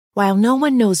While no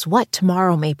one knows what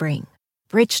tomorrow may bring,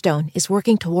 Bridgestone is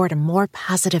working toward a more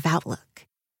positive outlook.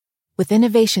 With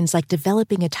innovations like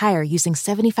developing a tire using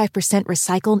 75%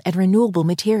 recycled and renewable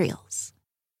materials.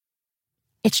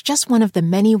 It's just one of the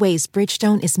many ways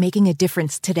Bridgestone is making a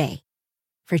difference today,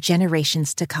 for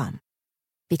generations to come.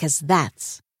 Because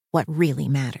that's what really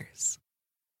matters.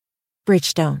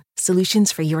 Bridgestone,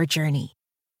 solutions for your journey.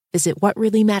 Visit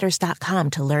whatreallymatters.com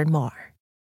to learn more.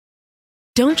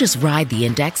 Don't just ride the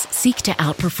index, seek to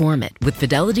outperform it with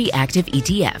Fidelity Active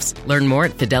ETFs. Learn more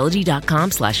at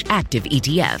fidelity.com/active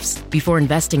ETFs. Before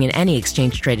investing in any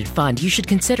exchange-traded fund, you should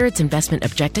consider its investment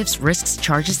objectives, risks,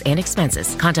 charges, and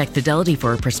expenses. Contact Fidelity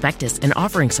for a prospectus, an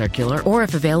offering circular, or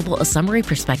if available, a summary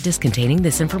prospectus containing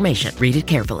this information. Read it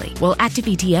carefully. While active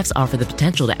ETFs offer the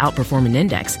potential to outperform an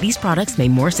index, these products may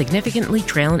more significantly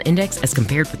trail an index as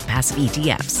compared with passive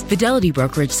ETFs. Fidelity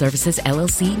Brokerage Services,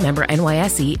 LLC, member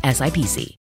NYSE, SIPC.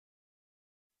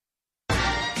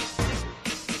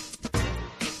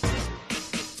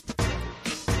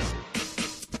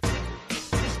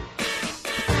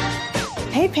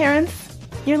 Hey parents,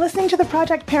 you're listening to the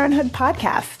Project Parenthood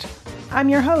podcast. I'm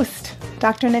your host,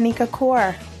 Dr. Nanika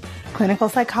Kaur, clinical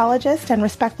psychologist and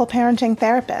respectful parenting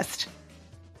therapist.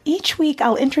 Each week,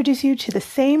 I'll introduce you to the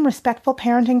same respectful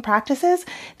parenting practices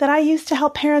that I use to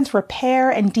help parents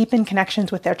repair and deepen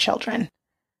connections with their children.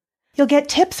 You'll get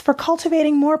tips for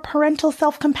cultivating more parental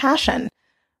self-compassion,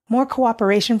 more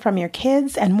cooperation from your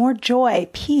kids, and more joy,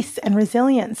 peace, and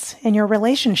resilience in your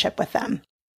relationship with them.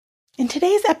 In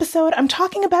today's episode, I'm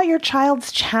talking about your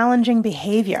child's challenging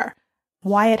behavior,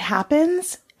 why it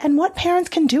happens, and what parents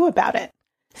can do about it.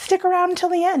 Stick around until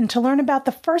the end to learn about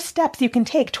the first steps you can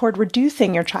take toward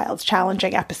reducing your child's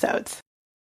challenging episodes.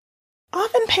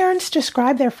 Often parents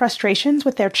describe their frustrations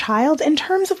with their child in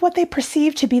terms of what they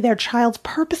perceive to be their child's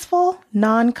purposeful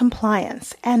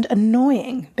non-compliance and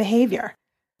annoying behavior.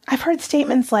 I've heard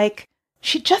statements like,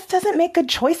 "She just doesn't make good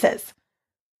choices.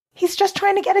 He's just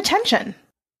trying to get attention.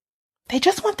 They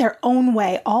just want their own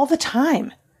way all the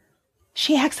time.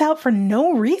 She acts out for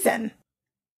no reason."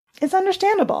 It's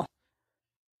understandable.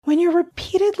 When you're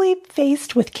repeatedly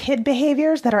faced with kid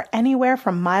behaviors that are anywhere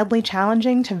from mildly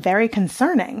challenging to very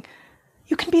concerning,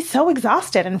 you can be so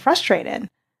exhausted and frustrated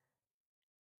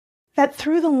that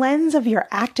through the lens of your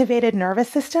activated nervous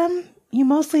system, you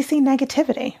mostly see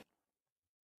negativity.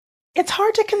 It's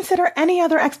hard to consider any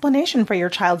other explanation for your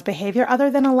child's behavior other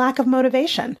than a lack of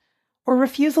motivation or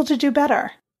refusal to do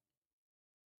better.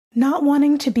 Not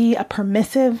wanting to be a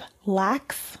permissive,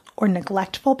 lax, or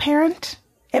neglectful parent,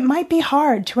 it might be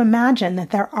hard to imagine that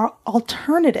there are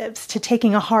alternatives to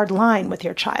taking a hard line with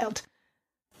your child.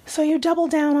 So you double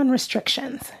down on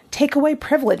restrictions, take away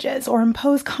privileges, or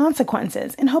impose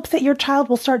consequences in hopes that your child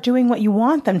will start doing what you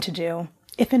want them to do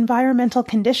if environmental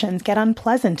conditions get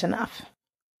unpleasant enough.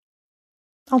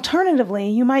 Alternatively,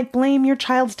 you might blame your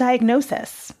child's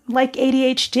diagnosis, like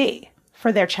ADHD,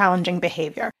 for their challenging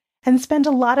behavior, and spend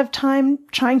a lot of time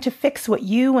trying to fix what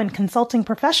you and consulting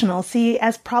professionals see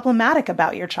as problematic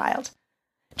about your child.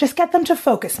 Just get them to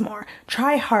focus more,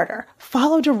 try harder,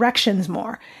 follow directions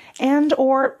more,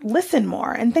 or listen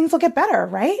more, and things will get better,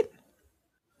 right?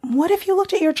 What if you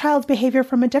looked at your child's behavior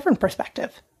from a different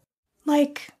perspective?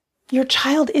 Like, your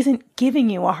child isn't giving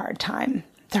you a hard time,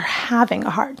 they're having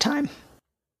a hard time.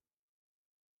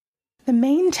 The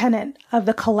main tenet of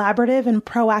the Collaborative and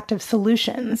Proactive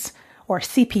Solutions, or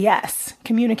CPS,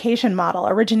 communication model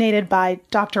originated by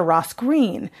Dr. Ross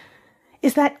Greene,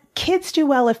 is that kids do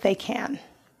well if they can.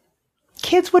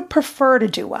 Kids would prefer to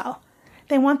do well.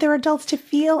 They want their adults to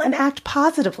feel and act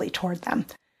positively toward them.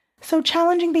 So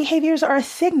challenging behaviors are a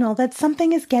signal that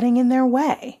something is getting in their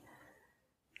way.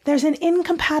 There's an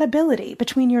incompatibility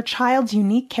between your child's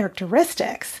unique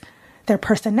characteristics, their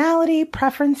personality,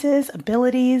 preferences,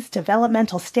 abilities,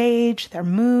 developmental stage, their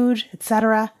mood,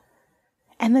 etc.,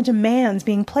 and the demands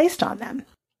being placed on them.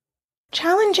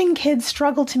 Challenging kids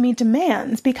struggle to meet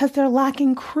demands because they're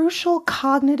lacking crucial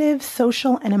cognitive,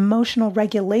 social, and emotional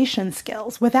regulation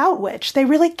skills, without which they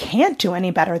really can't do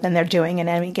any better than they're doing in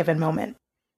any given moment.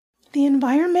 The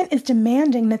environment is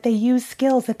demanding that they use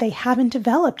skills that they haven't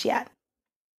developed yet.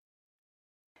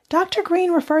 Dr.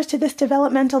 Greene refers to this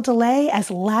developmental delay as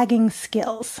lagging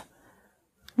skills.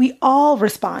 We all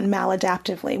respond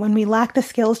maladaptively when we lack the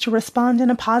skills to respond in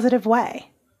a positive way.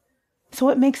 So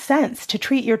it makes sense to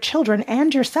treat your children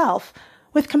and yourself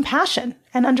with compassion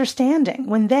and understanding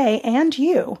when they and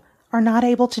you are not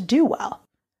able to do well.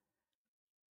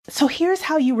 So here's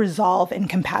how you resolve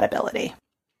incompatibility.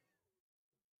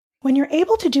 When you're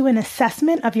able to do an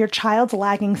assessment of your child's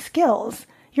lagging skills,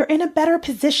 you're in a better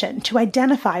position to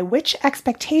identify which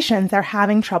expectations they're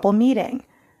having trouble meeting.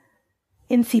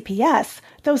 In CPS,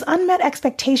 those unmet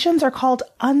expectations are called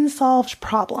unsolved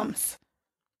problems.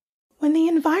 When the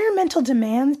environmental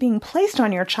demands being placed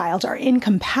on your child are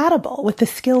incompatible with the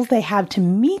skills they have to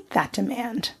meet that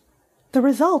demand, the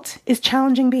result is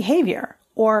challenging behavior,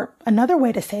 or another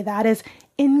way to say that is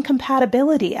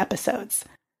incompatibility episodes.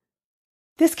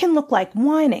 This can look like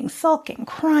whining, sulking,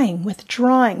 crying,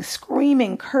 withdrawing,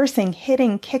 screaming, cursing,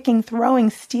 hitting, kicking, throwing,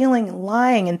 stealing,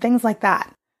 lying, and things like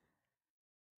that.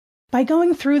 By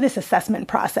going through this assessment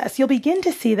process, you'll begin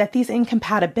to see that these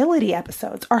incompatibility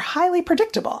episodes are highly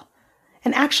predictable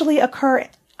and actually occur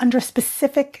under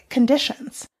specific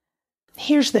conditions.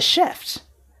 Here's the shift.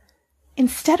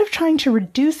 Instead of trying to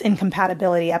reduce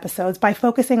incompatibility episodes by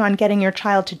focusing on getting your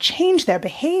child to change their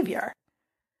behavior,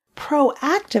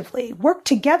 proactively work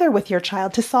together with your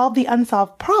child to solve the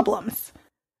unsolved problems.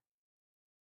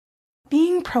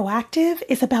 Being proactive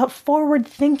is about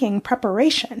forward-thinking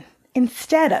preparation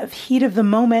instead of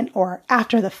heat-of-the-moment or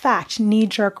after-the-fact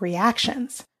knee-jerk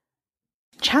reactions.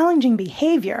 Challenging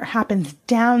behavior happens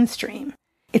downstream.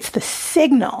 It's the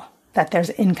signal that there's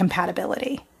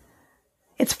incompatibility.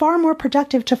 It's far more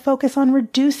productive to focus on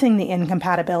reducing the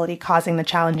incompatibility causing the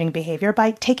challenging behavior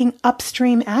by taking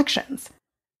upstream actions.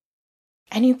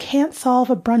 And you can't solve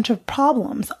a bunch of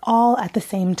problems all at the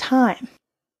same time.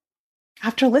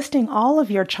 After listing all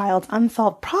of your child's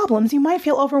unsolved problems, you might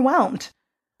feel overwhelmed.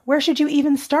 Where should you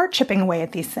even start chipping away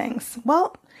at these things?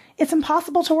 Well, it's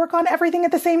impossible to work on everything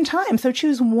at the same time, so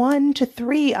choose 1 to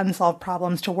 3 unsolved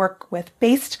problems to work with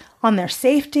based on their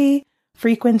safety,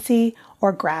 frequency,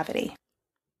 or gravity.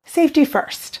 Safety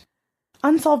first.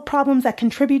 Unsolved problems that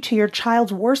contribute to your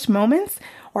child's worst moments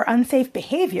or unsafe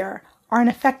behavior are an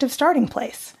effective starting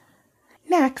place.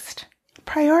 Next,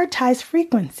 prioritize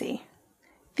frequency.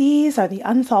 These are the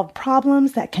unsolved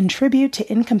problems that contribute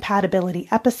to incompatibility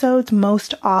episodes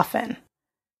most often.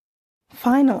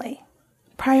 Finally,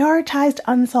 prioritize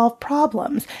unsolved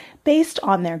problems based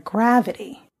on their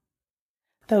gravity.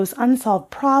 Those unsolved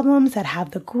problems that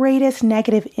have the greatest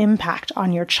negative impact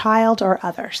on your child or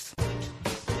others.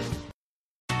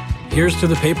 Here's to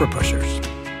the paper pushers,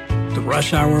 the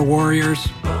rush hour warriors,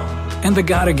 and the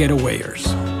gotta get awayers.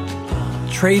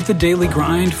 Trade the daily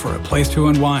grind for a place to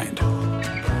unwind,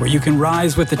 where you can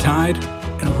rise with the tide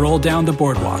and roll down the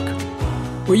boardwalk,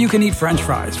 where you can eat French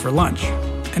fries for lunch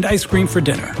and ice cream for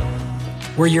dinner,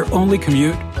 where your only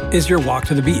commute is your walk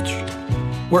to the beach,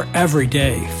 where every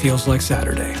day feels like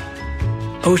Saturday.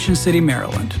 Ocean City,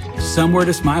 Maryland, somewhere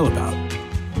to smile about.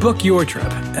 Book your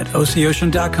trip at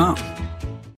OCOcean.com.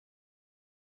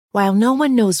 While no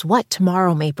one knows what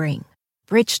tomorrow may bring,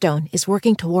 Bridgestone is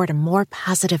working toward a more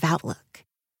positive outlook.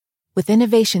 With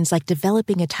innovations like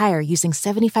developing a tire using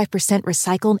 75%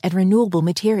 recycled and renewable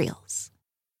materials.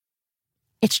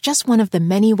 It's just one of the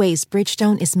many ways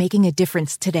Bridgestone is making a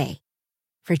difference today,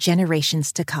 for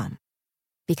generations to come.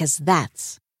 Because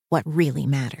that's what really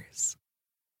matters.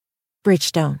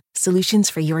 Bridgestone, solutions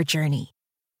for your journey.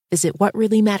 Visit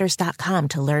whatreallymatters.com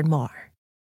to learn more.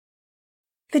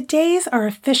 The days are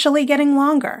officially getting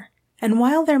longer, and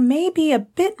while there may be a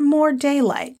bit more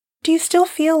daylight, do you still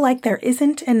feel like there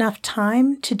isn't enough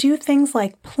time to do things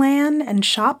like plan and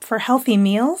shop for healthy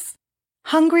meals?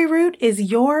 Hungryroot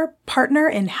is your partner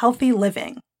in healthy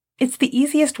living. It's the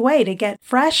easiest way to get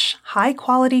fresh,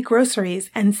 high-quality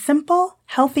groceries and simple,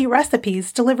 healthy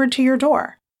recipes delivered to your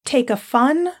door. Take a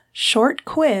fun, short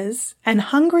quiz, and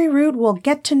Hungryroot will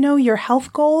get to know your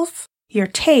health goals, your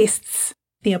tastes,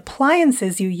 the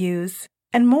appliances you use,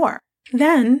 and more.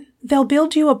 Then, they'll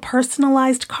build you a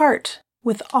personalized cart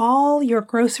with all your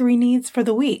grocery needs for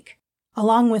the week,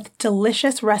 along with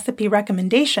delicious recipe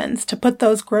recommendations to put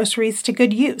those groceries to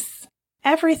good use.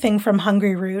 Everything from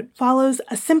Hungryroot follows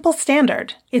a simple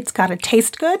standard. It's got to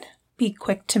taste good, be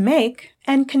quick to make,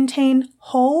 and contain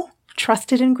whole,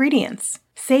 trusted ingredients.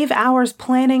 Save hours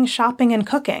planning, shopping, and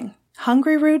cooking.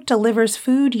 Hungryroot delivers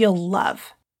food you'll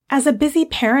love. As a busy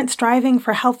parent striving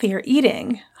for healthier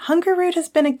eating, Hungryroot has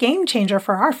been a game changer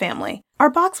for our family. Our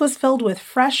box was filled with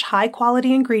fresh,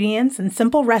 high-quality ingredients and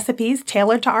simple recipes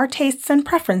tailored to our tastes and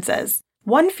preferences.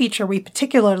 One feature we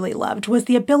particularly loved was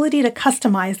the ability to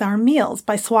customize our meals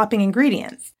by swapping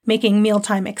ingredients, making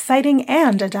mealtime exciting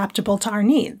and adaptable to our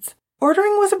needs.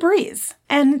 Ordering was a breeze,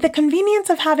 and the convenience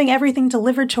of having everything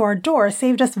delivered to our door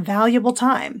saved us valuable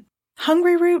time.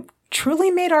 Hungryroot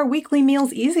truly made our weekly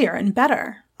meals easier and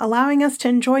better, allowing us to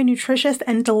enjoy nutritious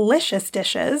and delicious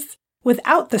dishes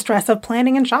without the stress of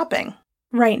planning and shopping.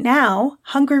 Right now,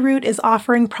 Hungryroot is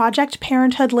offering Project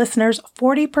Parenthood listeners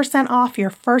 40% off your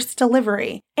first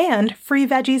delivery and free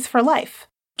veggies for life.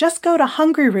 Just go to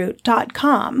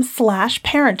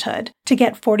hungryroot.com/parenthood to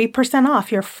get 40%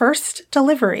 off your first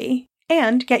delivery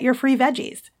and get your free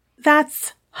veggies.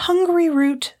 That's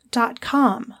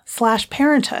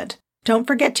hungryroot.com/parenthood. Don't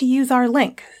forget to use our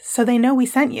link so they know we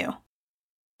sent you.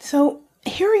 So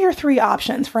here are your 3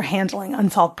 options for handling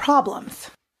unsolved problems.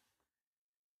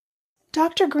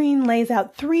 Dr. Green lays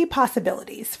out 3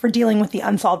 possibilities for dealing with the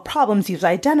unsolved problems you've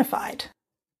identified.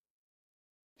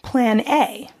 Plan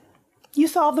A. You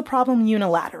solve the problem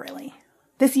unilaterally.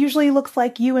 This usually looks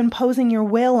like you imposing your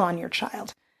will on your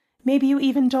child. Maybe you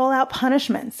even dole out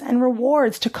punishments and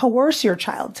rewards to coerce your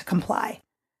child to comply.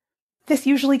 This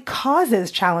usually causes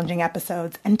challenging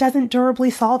episodes and doesn't durably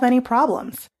solve any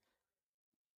problems.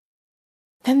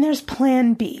 Then there's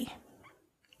Plan B.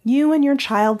 You and your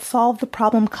child solve the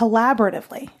problem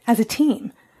collaboratively, as a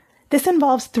team. This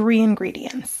involves 3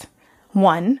 ingredients.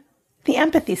 1, the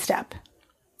empathy step.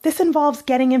 This involves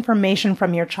getting information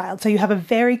from your child so you have a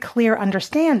very clear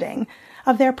understanding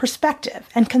of their perspective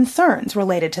and concerns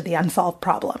related to the unsolved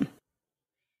problem.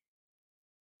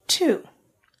 2,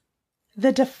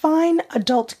 the define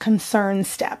adult concern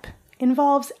step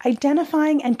involves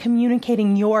identifying and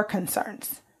communicating your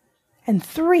concerns. And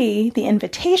 3, the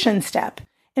invitation step,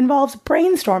 involves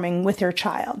brainstorming with your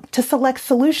child to select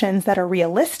solutions that are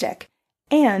realistic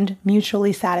and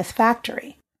mutually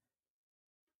satisfactory.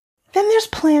 Then there's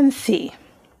Plan C.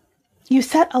 You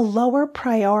set a lower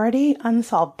priority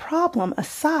unsolved problem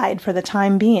aside for the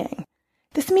time being.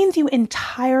 This means you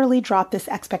entirely drop this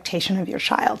expectation of your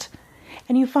child,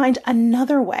 and you find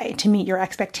another way to meet your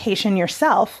expectation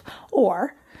yourself,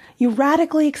 or you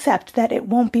radically accept that it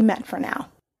won't be met for now.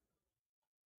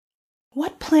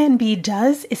 What Plan B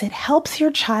does is it helps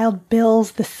your child build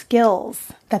the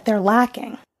skills that they're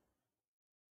lacking.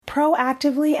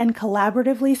 Proactively and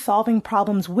collaboratively solving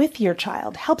problems with your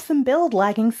child helps them build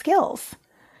lagging skills.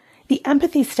 The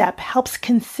empathy step helps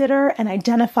consider and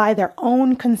identify their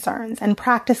own concerns and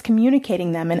practice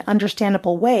communicating them in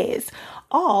understandable ways,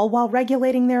 all while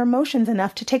regulating their emotions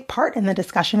enough to take part in the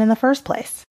discussion in the first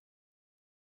place.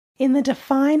 In the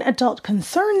define adult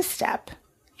concern step,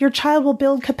 your child will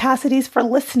build capacities for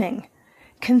listening,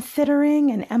 considering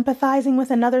and empathizing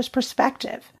with another's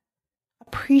perspective,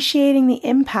 appreciating the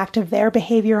impact of their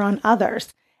behavior on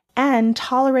others, and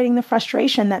tolerating the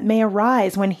frustration that may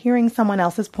arise when hearing someone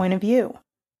else's point of view.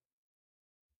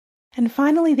 And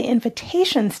finally, the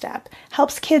invitation step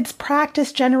helps kids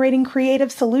practice generating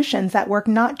creative solutions that work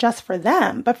not just for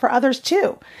them, but for others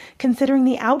too, considering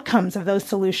the outcomes of those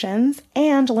solutions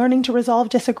and learning to resolve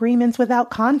disagreements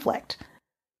without conflict.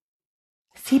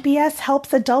 CPS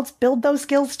helps adults build those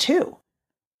skills too.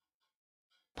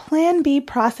 Plan B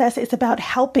process is about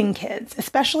helping kids,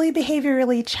 especially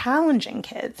behaviorally challenging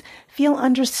kids, feel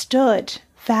understood,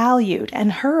 valued,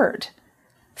 and heard.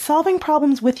 Solving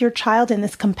problems with your child in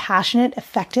this compassionate,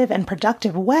 effective, and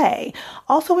productive way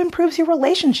also improves your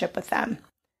relationship with them.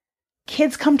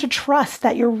 Kids come to trust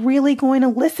that you're really going to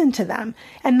listen to them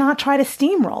and not try to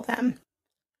steamroll them.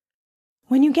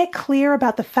 When you get clear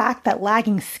about the fact that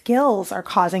lagging skills are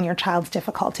causing your child's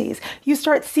difficulties, you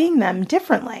start seeing them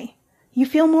differently. You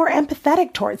feel more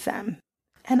empathetic towards them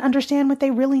and understand what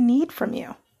they really need from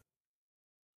you.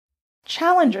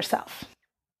 Challenge yourself.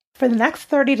 For the next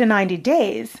 30 to 90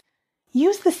 days,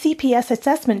 use the CPS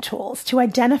assessment tools to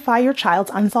identify your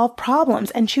child's unsolved problems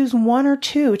and choose 1 or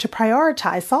 2 to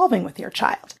prioritize solving with your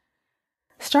child.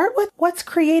 Start with what's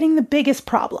creating the biggest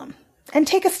problem and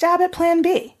take a stab at Plan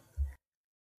B.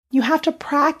 You have to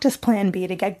practice Plan B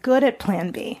to get good at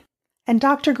Plan B. And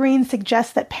Dr. Green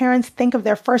suggests that parents think of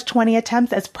their first 20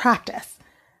 attempts as practice.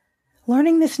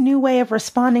 Learning this new way of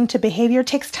responding to behavior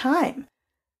takes time.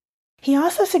 He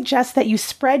also suggests that you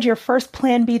spread your first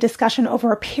Plan B discussion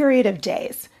over a period of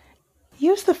days.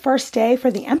 Use the first day for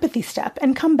the empathy step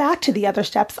and come back to the other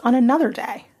steps on another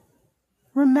day.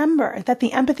 Remember that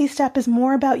the empathy step is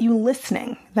more about you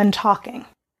listening than talking.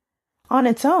 On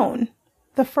its own,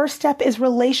 the first step is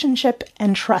relationship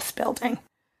and trust building.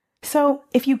 So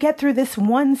if you get through this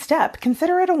one step,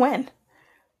 consider it a win.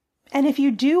 And if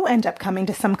you do end up coming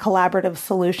to some collaborative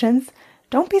solutions,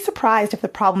 don't be surprised if the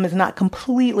problem is not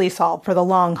completely solved for the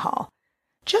long haul.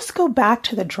 Just go back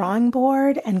to the drawing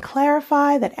board and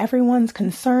clarify that everyone's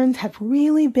concerns have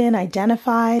really been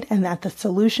identified and that the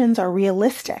solutions are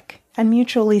realistic and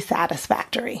mutually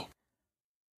satisfactory.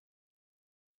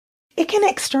 It can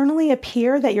externally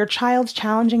appear that your child's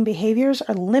challenging behaviors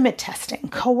are limit testing,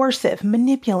 coercive,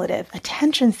 manipulative,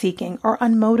 attention-seeking, or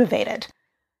unmotivated.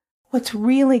 What's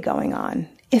really going on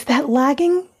is that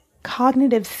lagging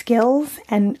cognitive skills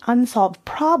and unsolved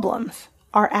problems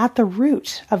are at the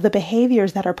root of the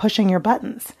behaviors that are pushing your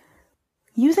buttons.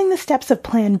 Using the steps of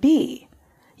Plan B,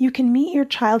 you can meet your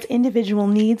child's individual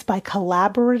needs by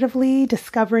collaboratively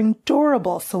discovering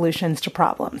durable solutions to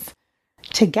problems.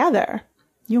 Together,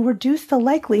 you'll reduce the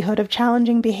likelihood of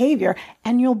challenging behavior,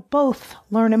 and you'll both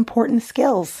learn important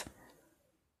skills.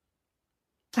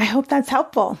 I hope that's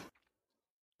helpful.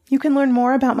 You can learn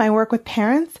more about my work with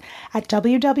parents at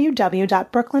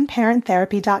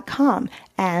www.brooklynparenttherapy.com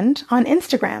and on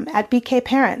Instagram at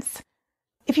BKParents.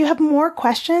 If you have more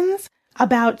questions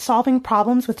about solving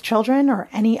problems with children or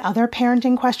any other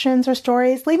parenting questions or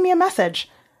stories, leave me a message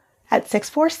at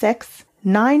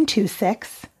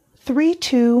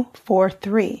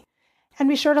 646-926-3243. And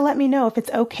be sure to let me know if it's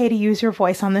okay to use your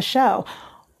voice on the show,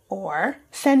 or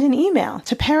send an email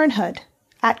to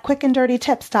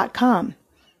parenthood@quickanddirtytips.com.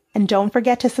 And don't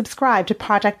forget to subscribe to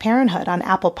Project Parenthood on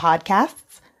Apple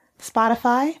Podcasts,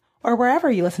 Spotify, or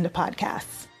wherever you listen to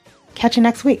podcasts. Catch you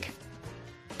next week.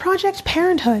 Project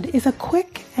Parenthood is a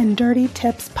Quick and Dirty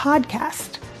Tips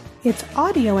podcast. It's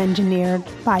audio engineered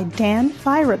by Dan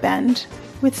Feierabend,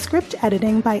 with script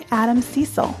editing by Adam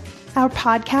Cecil. Our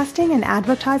podcasting and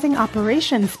advertising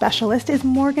operations specialist is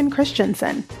Morgan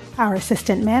Christensen. Our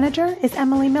assistant manager is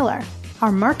Emily Miller.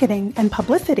 Our marketing and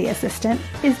publicity assistant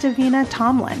is Davina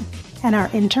Tomlin. And our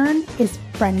intern is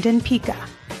Brendan Pica.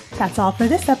 That's all for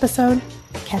this episode.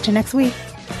 Catch you next week.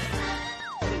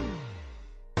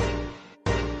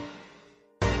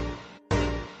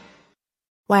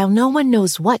 While no one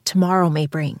knows what tomorrow may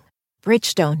bring,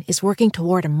 Bridgestone is working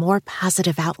toward a more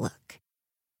positive outlook.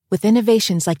 With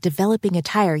innovations like developing a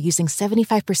tire using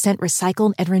 75%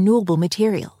 recycled and renewable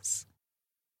materials.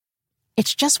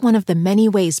 It's just one of the many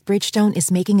ways Bridgestone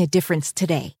is making a difference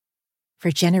today,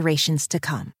 for generations to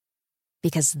come.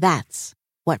 Because that's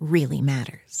what really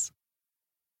matters.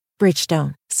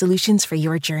 Bridgestone, solutions for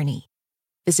your journey.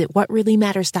 Visit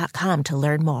whatreallymatters.com to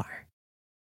learn more.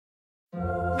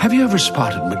 Have you ever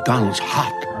spotted McDonald's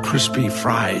hot, crispy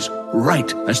fries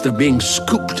right as they're being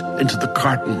scooped into the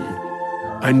carton?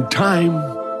 And time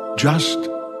just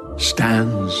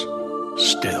stands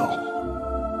still.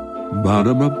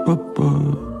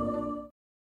 Ba-da-ba-ba-ba.